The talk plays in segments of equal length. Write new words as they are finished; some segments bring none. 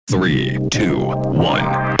Three, two,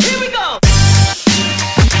 one. Here we go!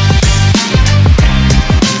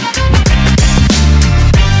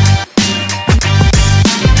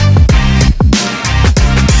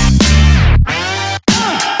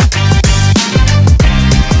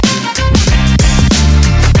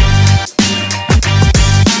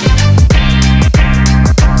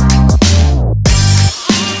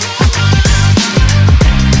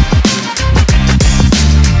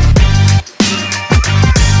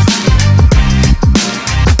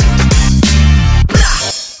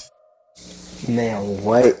 Man,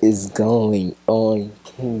 what is going on,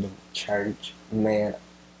 Kingdom Church? Man,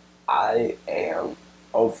 I am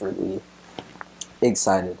overly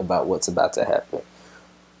excited about what's about to happen.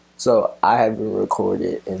 So, I haven't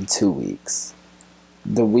recorded in 2 weeks.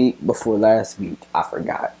 The week before last week, I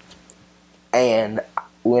forgot. And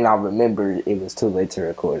when I remembered, it was too late to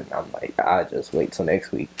record, and I'm like, I'll just wait till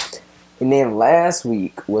next week. And then last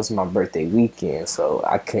week was my birthday weekend, so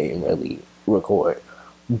I couldn't really record.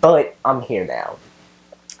 But I'm here now.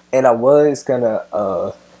 And I was gonna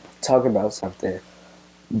talk about something,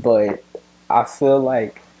 but I feel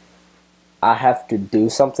like I have to do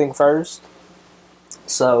something first.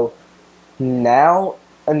 So now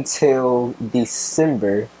until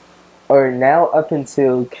December, or now up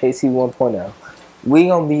until KC 1.0, we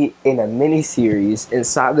gonna be in a mini series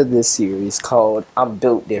inside of this series called I'm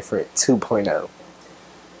Built Different 2.0.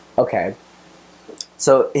 Okay.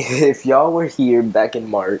 So if y'all were here back in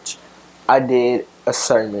March, I did a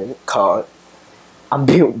sermon called I'm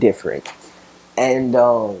Built Different. And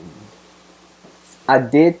I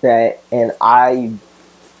did that, and I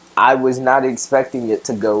was not expecting it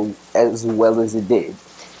to go as well as it did.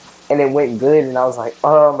 And it went good, and I was like,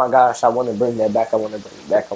 oh my gosh, I want to bring that back.